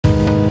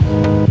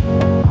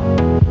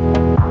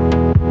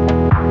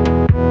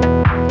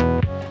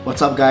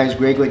What's up guys,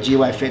 Greg with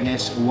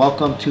GYFITNESS.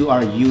 Welcome to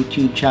our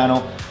YouTube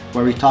channel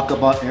where we talk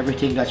about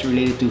everything that's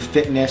related to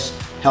fitness,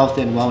 health,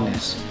 and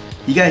wellness.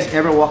 You guys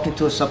ever walk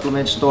into a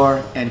supplement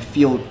store and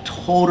feel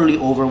totally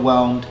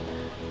overwhelmed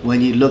when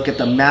you look at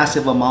the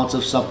massive amounts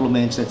of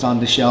supplements that's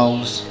on the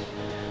shelves?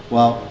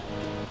 Well,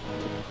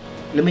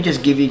 let me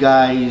just give you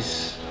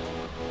guys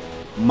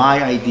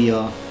my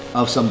idea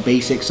of some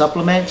basic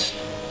supplements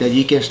that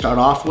you can start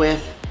off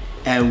with,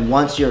 and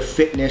once your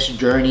fitness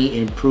journey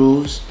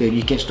improves, then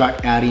you can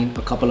start adding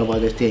a couple of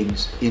other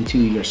things into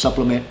your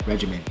supplement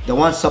regimen. The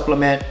one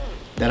supplement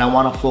that I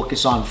want to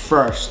focus on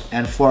first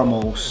and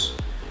foremost,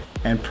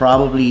 and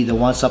probably the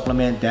one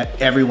supplement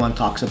that everyone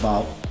talks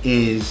about,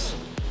 is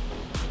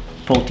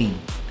protein.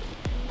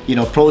 You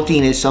know,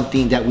 protein is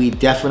something that we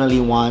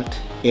definitely want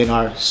in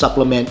our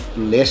supplement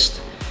list,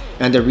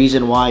 and the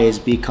reason why is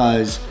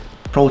because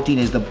protein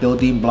is the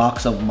building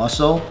blocks of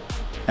muscle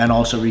and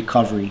also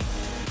recovery.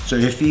 So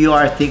if you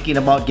are thinking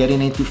about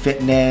getting into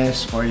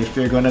fitness, or if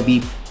you're going to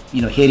be,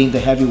 hitting the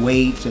heavy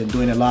weights and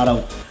doing a lot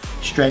of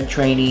strength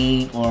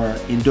training or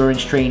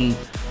endurance training,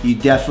 you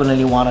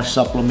definitely want to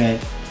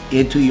supplement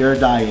into your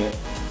diet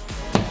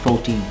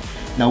protein.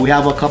 Now we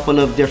have a couple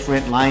of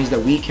different lines that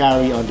we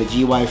carry on the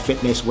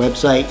GYFITNESS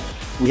website.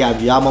 We have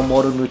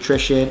Yamamoto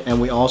Nutrition, and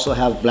we also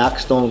have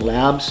Blackstone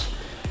Labs.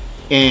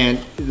 And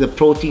the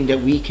protein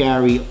that we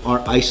carry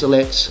are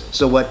isolates.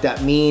 So what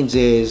that means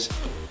is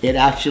it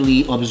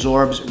actually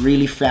absorbs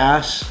really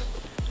fast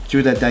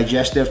through the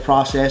digestive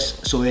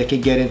process, so it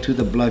can get into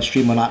the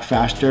bloodstream a lot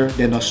faster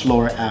than a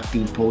slower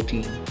acting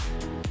protein.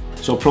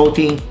 So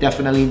protein,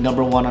 definitely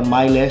number one on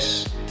my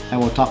list,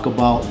 and we'll talk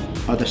about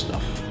other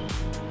stuff.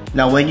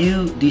 Now when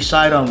you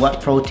decide on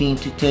what protein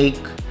to take,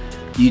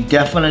 you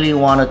definitely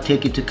want to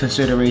take into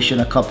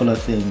consideration a couple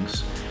of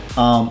things.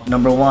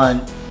 Number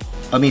one,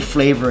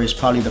 flavor is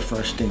probably the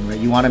first thing, right?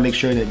 You want to make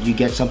sure that you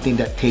get something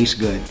that tastes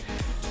good,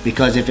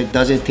 because if it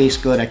doesn't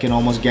taste good, I can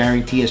almost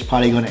guarantee it's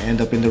probably going to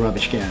end up in the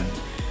rubbish can,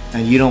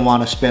 and you don't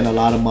want to spend a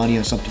lot of money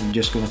on something you're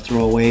just going to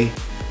throw away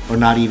or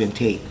not even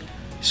take.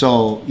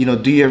 So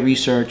do your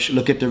research,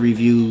 look at the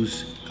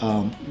reviews.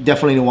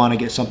 Definitely want to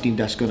get something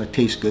that's going to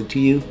taste good to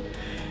you.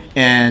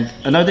 And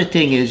another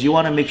thing is you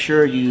want to make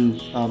sure you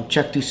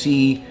check to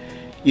see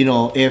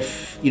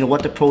if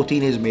what the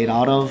protein is made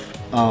out of.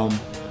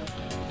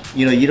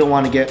 You don't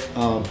want to get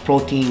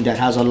protein that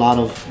has a lot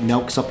of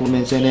milk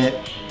supplements in it.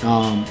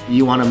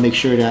 You want to make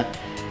sure that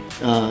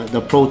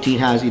the protein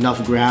has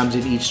enough grams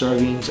in each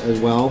servings as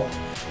well.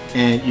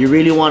 And you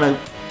really want to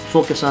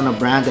focus on a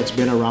brand that's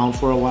been around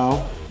for a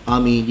while.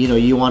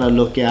 You want to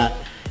look at,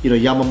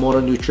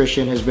 Yamamoto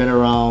Nutrition has been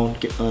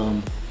around.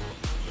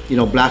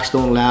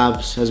 Blackstone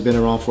Labs has been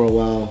around for a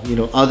while.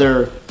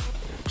 Other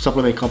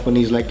supplement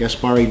companies like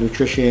Gaspari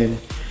Nutrition.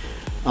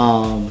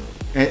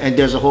 And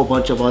there's a whole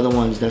bunch of other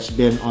ones that's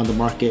been on the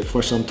market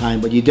for some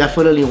time, but you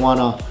definitely want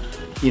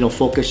to,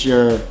 focus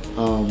your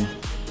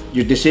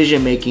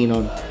decision making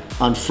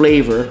on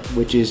flavor,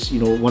 which is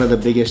one of the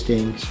biggest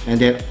things, and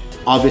then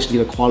obviously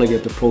the quality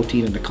of the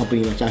protein and the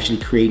company that's actually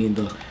creating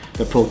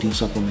the protein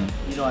supplement.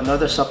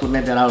 Another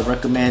supplement that I would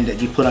recommend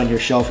that you put on your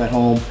shelf at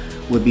home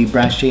would be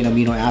branched chain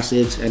amino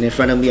acids. And in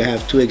front of me I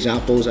have two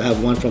examples. I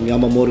have one from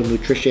Yamamoto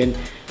Nutrition,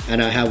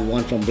 and I have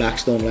one from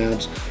Blackstone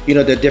Labs.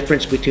 The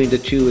difference between the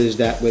two is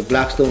that with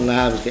Blackstone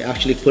Labs, they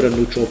actually put a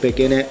nootropic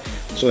in it,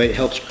 so it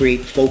helps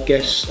create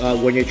focus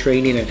when you're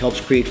training, and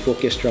helps create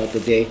focus throughout the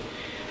day.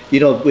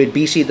 With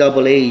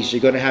BCAAs,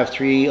 you're gonna have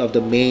three of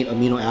the main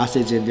amino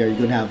acids in there.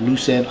 You're gonna have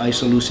leucine,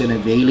 isoleucine,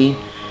 and valine.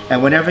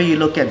 And whenever you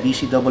look at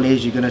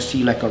BCAAs, you're gonna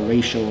see like a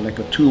ratio, like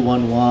a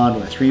 2:1:1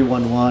 or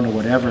 3:1:1 or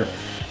whatever.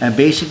 And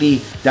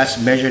basically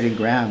that's measured in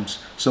grams.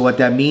 So what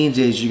that means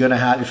is you're gonna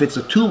have, if it's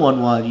a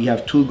 2:1:1, you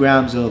have 2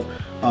 grams of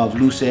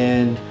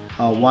leucine,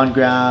 1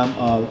 gram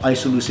of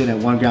isoleucine,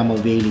 and 1 gram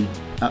of valine.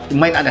 It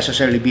might not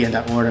necessarily be in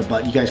that order,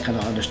 but you guys kind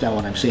of understand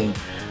what I'm saying.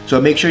 So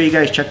make sure you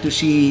guys check to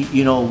see,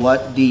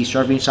 what the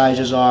serving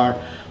sizes are.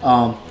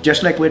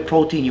 Just like with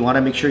protein, you want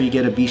to make sure you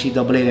get a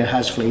BCAA that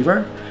has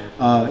flavor,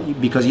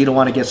 because you don't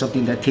want to get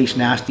something that tastes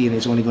nasty and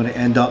it's only going to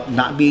end up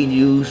not being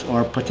used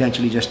or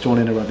potentially just thrown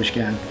in a rubbish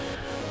can.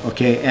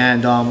 Okay,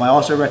 and I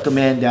also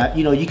recommend that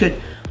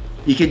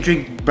you can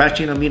drink branched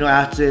chain amino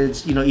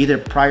acids either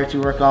prior to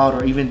workout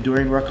or even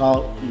during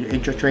workout,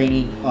 intra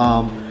training,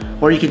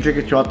 or you can drink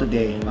it throughout the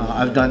day.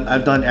 I've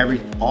done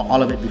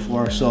all of it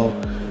before, so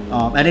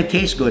and it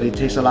tastes good. It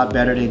tastes a lot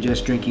better than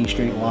just drinking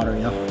straight water.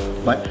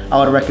 But I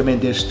would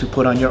recommend this to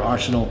put on your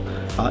arsenal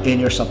in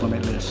your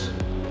supplement list.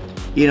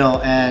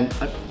 And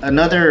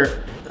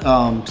another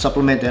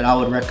supplement that I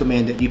would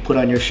recommend that you put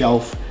on your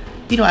shelf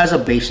as a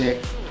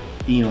basic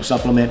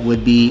supplement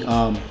would be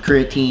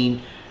creatine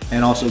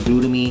and also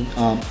glutamine.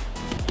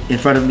 In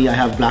front of me I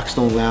have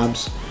Blackstone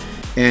Labs,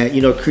 and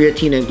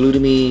creatine and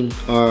glutamine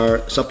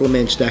are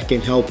supplements that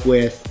can help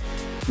with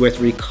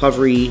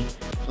recovery.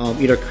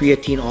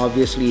 Creatine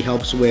obviously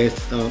helps with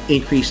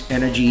increased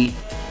energy,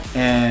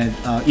 and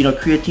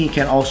creatine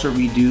can also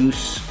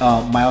reduce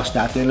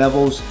myostatin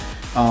levels.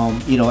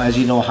 As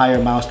you know, higher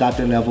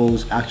myostatin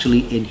levels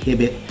actually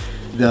inhibit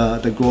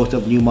the growth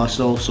of new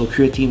muscle. So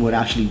creatine would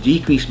actually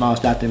decrease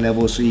myostatin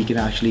levels, so you can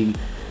actually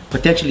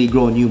potentially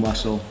grow new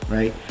muscle,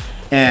 right?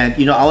 And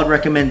I would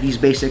recommend these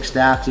basic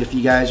stacks if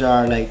you guys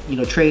are like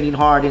training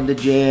hard in the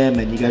gym,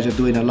 and you guys are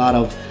doing a lot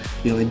of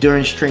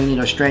endurance training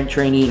or strength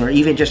training, or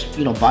even just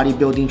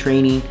bodybuilding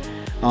training.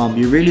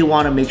 You really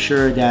want to make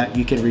sure that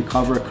you can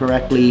recover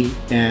correctly,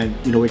 and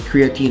with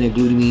creatine and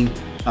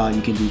glutamine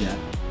you can do that.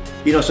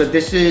 So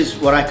this is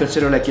what I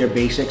consider like your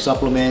basic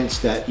supplements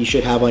that you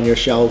should have on your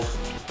shelf.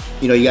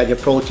 You got your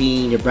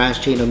protein, your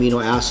branched chain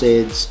amino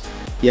acids,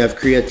 you have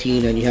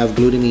creatine, and you have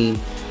glutamine.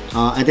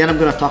 And then I'm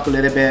going to talk a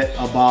little bit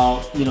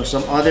about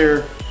some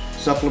other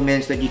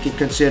supplements that you can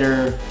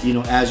consider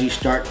as you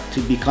start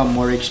to become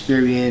more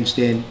experienced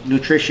in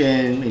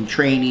nutrition and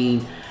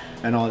training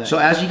and all that. So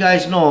as you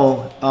guys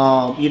know,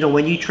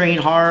 when you train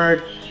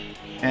hard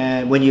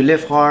and when you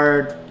lift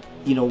hard,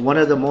 one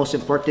of the most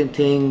important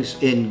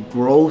things in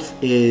growth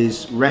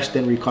is rest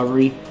and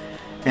recovery.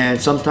 And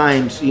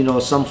sometimes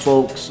some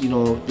folks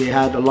they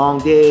had a long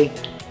day,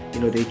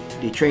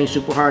 they train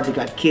super hard, they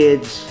got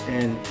kids,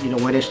 and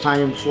when it's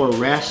time for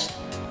rest,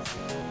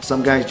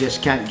 some guys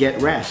just can't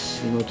get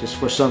rest, just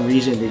for some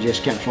reason they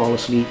just can't fall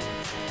asleep.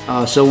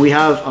 So we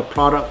have a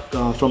product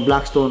from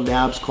Blackstone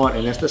Labs called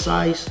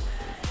Anesthesize,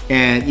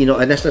 and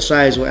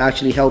Anesthesize will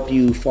actually help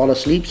you fall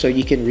asleep so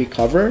you can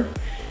recover.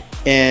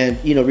 And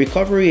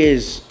recovery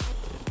is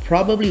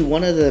probably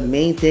one of the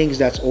main things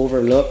that's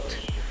overlooked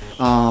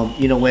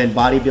when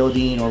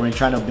bodybuilding or when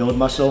trying to build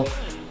muscle.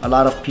 A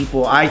lot of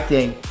people, I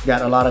think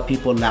that a lot of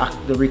people lack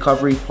the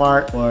recovery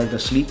part or the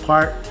sleep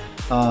part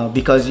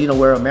because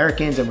we're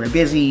Americans and we're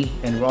busy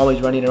and we're always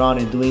running around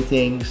and doing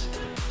things.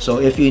 So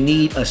if you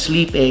need a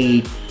sleep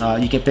aid,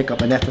 you can pick up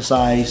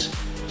Anesthesize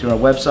through our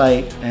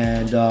website,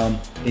 and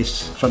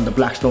it's from the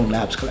Blackstone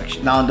Labs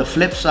collection. Now on the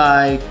flip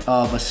side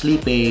of a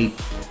sleep aid,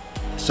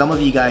 some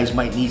of you guys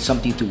might need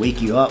something to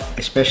wake you up,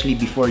 especially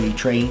before you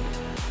train.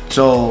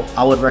 So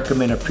I would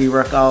recommend a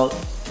pre-workout,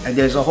 and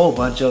there's a whole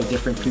bunch of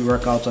different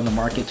pre-workouts on the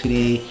market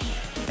today,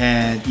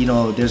 and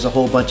there's a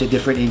whole bunch of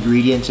different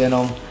ingredients in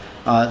them.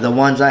 The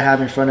ones I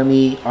have in front of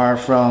me are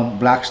from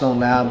Blackstone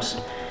Labs,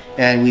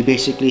 and we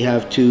basically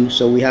have two.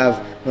 So we have,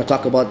 I'm going to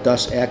talk about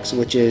Dust X,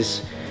 which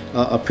is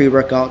a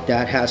pre-workout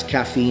that has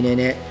caffeine in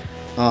it.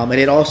 And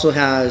it also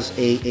has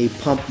a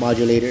pump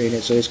modulator in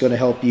it, so it's going to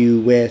help you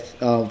with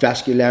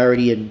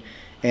vascularity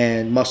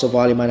and muscle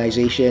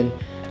volumization.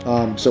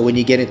 So when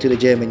you get into the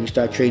gym and you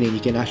start training,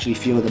 you can actually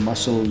feel the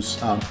muscles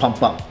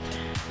pump up.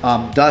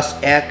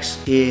 Dust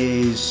X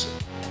is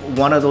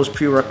one of those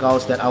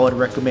pre-workouts that I would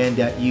recommend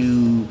that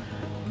you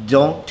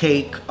don't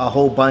take a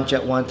whole bunch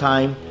at one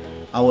time.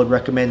 I would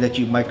recommend that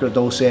you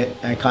microdose it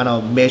and kind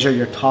of measure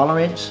your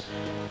tolerance.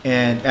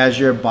 And as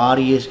your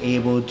body is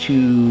able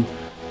to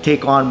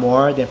take on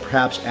more, then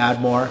perhaps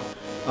add more.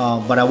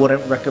 But I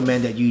wouldn't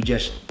recommend that you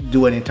just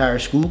do an entire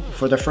scoop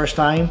for the first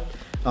time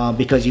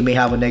because you may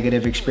have a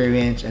negative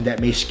experience and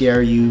that may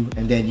scare you,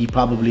 and then you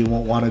probably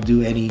won't want to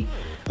do any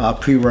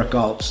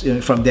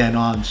pre-workouts from then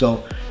on.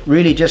 So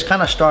really just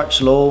kind of start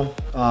slow,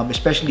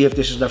 especially if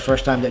this is the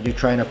first time that you're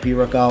trying a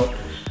pre-workout.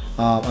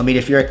 I mean,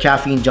 if you're a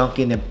caffeine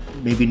junkie, then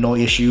maybe no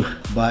issue,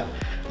 but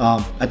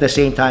at the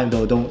same time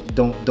though,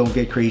 don't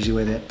get crazy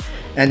with it.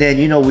 And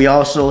then we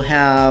also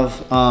have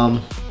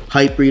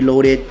Hype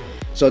Reloaded.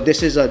 So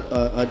this is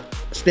a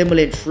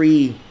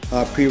stimulant-free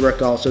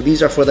pre-workout. So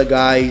these are for the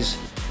guys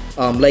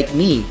like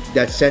me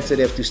that's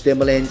sensitive to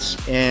stimulants.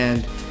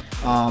 And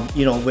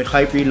with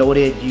Hype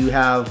Reloaded, you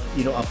have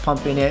a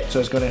pump in it, so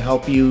it's going to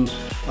help you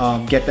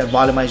get that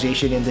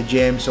volumization in the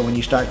gym. So when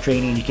you start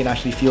training, you can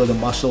actually feel the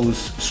muscles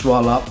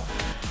swell up.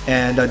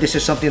 And this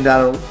is something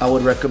that I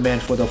would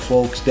recommend for the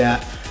folks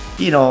that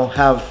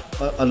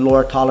have a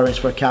lower tolerance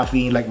for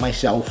caffeine, like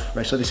myself,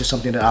 right? So this is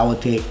something that I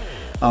would take.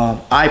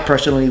 I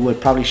personally would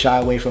probably shy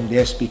away from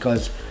this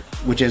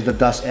which is the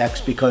Dust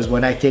X, because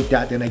when I take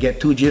that, then I get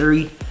too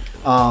jittery,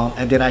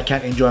 and then I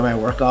can't enjoy my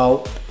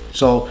workout.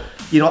 So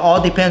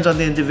all depends on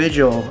the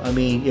individual. I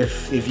mean,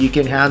 if you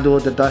can handle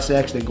the Dust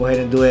X, then go ahead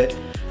and do it.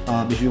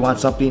 If you want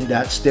something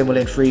that's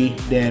stimulant free,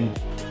 then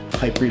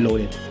Hype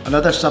Reloaded.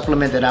 Another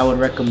supplement that I would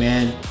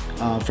recommend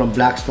from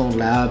Blackstone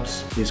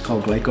Labs is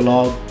called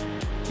Glycolog.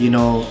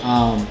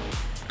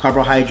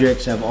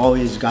 Carbohydrates have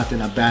always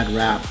gotten a bad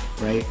rap,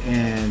 right?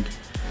 And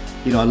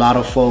a lot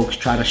of folks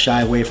try to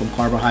shy away from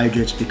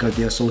carbohydrates because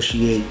they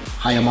associate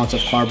high amounts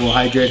of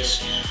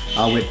carbohydrates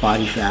with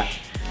body fat.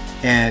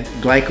 And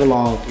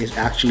Glycolog is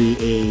actually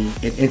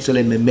an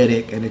insulin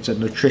mimetic, and it's a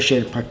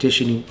nutrition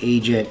partitioning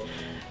agent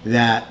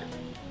that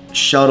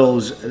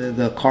shuttles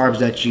the carbs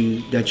that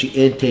you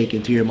intake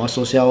into your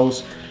muscle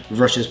cells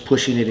versus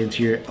pushing it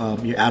into your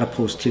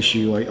adipose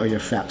tissue or your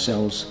fat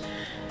cells.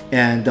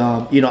 And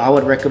I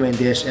would recommend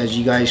this as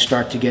you guys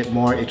start to get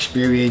more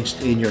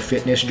experienced in your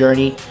fitness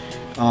journey.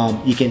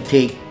 You can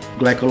take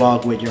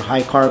Glycolog with your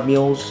high carb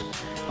meals.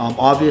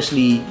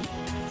 Obviously,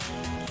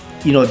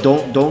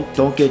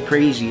 don't get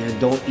crazy and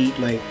don't eat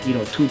like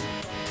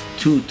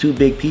two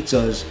big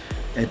pizzas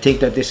and think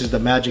that this is the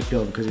magic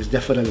pill, because it's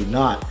definitely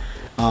not.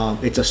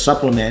 It's a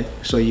supplement,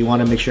 so you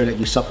want to make sure that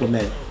you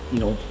supplement,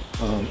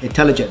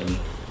 intelligently,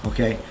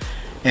 okay?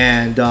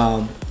 And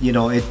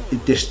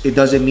it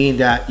doesn't mean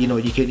that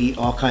you can eat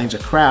all kinds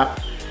of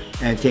crap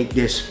and take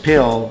this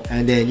pill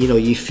and then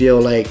you feel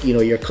like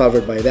you're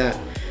covered by that.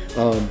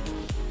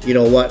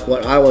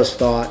 What I was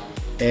taught,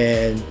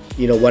 and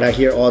what I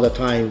hear all the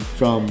time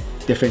from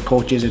different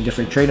coaches and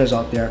different trainers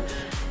out there,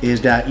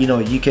 is that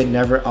you can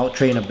never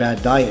out-train a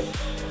bad diet.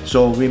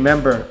 So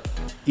remember,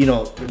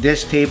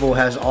 this table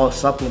has all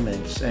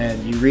supplements,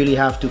 and you really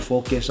have to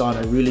focus on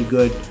a really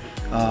good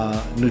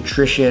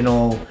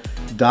nutritional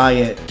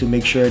diet to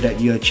make sure that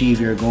you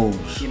achieve your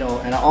goals.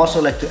 And I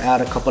also like to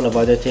add a couple of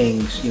other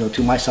things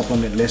to my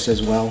supplement list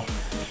as well.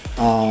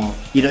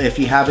 If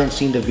you haven't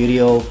seen the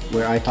video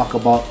where I talk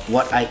about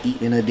what I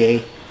eat in a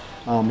day,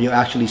 you'll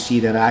actually see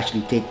that I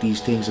actually take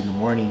these things in the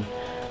morning.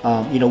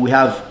 We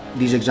have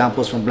these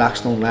examples from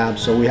Blackstone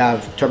Labs. So we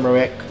have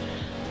turmeric,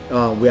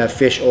 we have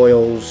fish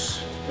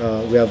oils,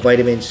 we have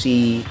vitamin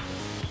C,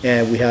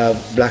 and we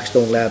have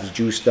Blackstone Labs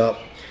juiced up.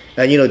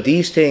 And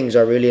these things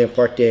are really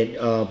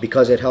important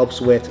because it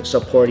helps with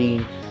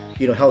supporting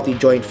healthy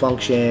joint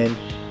function.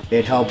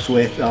 It helps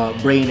with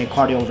brain and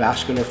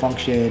cardiovascular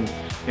function.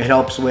 It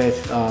helps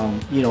with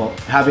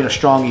having a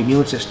strong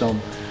immune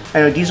system.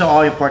 And these are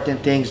all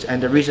important things,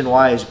 and the reason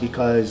why is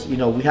because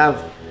we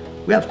have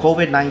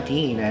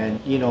COVID-19,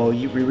 and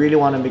we really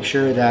want to make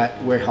sure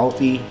that we're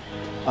healthy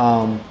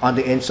on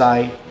the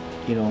inside,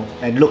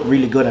 and look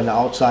really good on the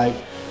outside.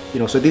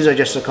 So these are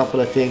just a couple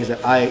of things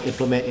that I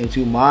implement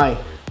into my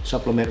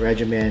supplement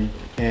regimen,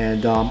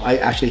 and I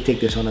actually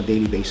take this on a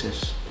daily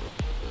basis.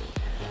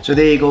 So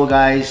there you go,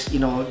 guys.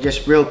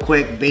 Just real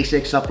quick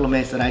basic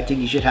supplements that I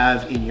think you should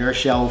have in your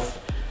shelf.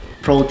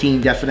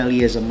 Protein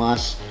definitely is a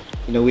must.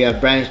 We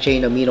have branched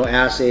chain amino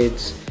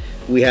acids,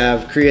 we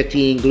have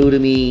creatine,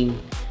 glutamine,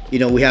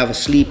 we have a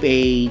sleep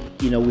aid,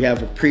 we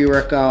have a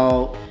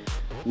pre-workout,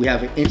 we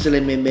have an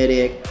insulin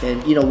mimetic,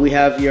 and we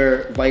have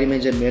your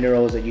vitamins and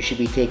minerals that you should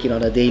be taking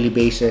on a daily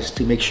basis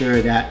to make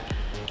sure that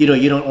you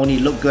don't only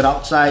look good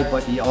outside,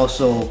 but you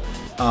also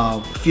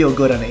feel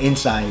good on the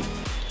inside.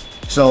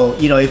 So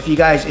if you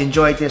guys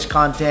enjoyed this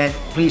content,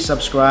 please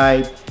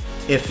subscribe.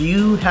 If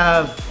you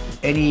have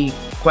any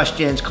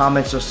questions,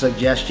 comments, or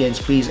suggestions,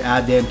 please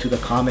add them to the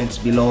comments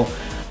below.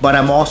 But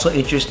I'm also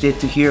interested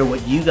to hear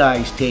what you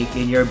guys take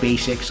in your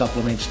basic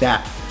supplement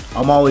stack.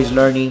 I'm always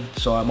learning,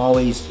 so I'm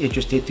always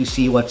interested to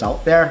see what's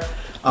out there.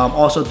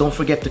 Also, don't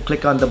forget to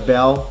click on the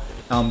bell.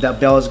 That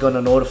bell is going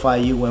to notify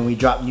you when we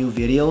drop new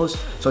videos.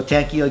 So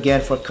thank you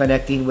again for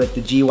connecting with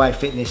the GY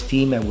Fitness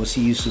team, and we'll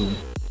see you soon.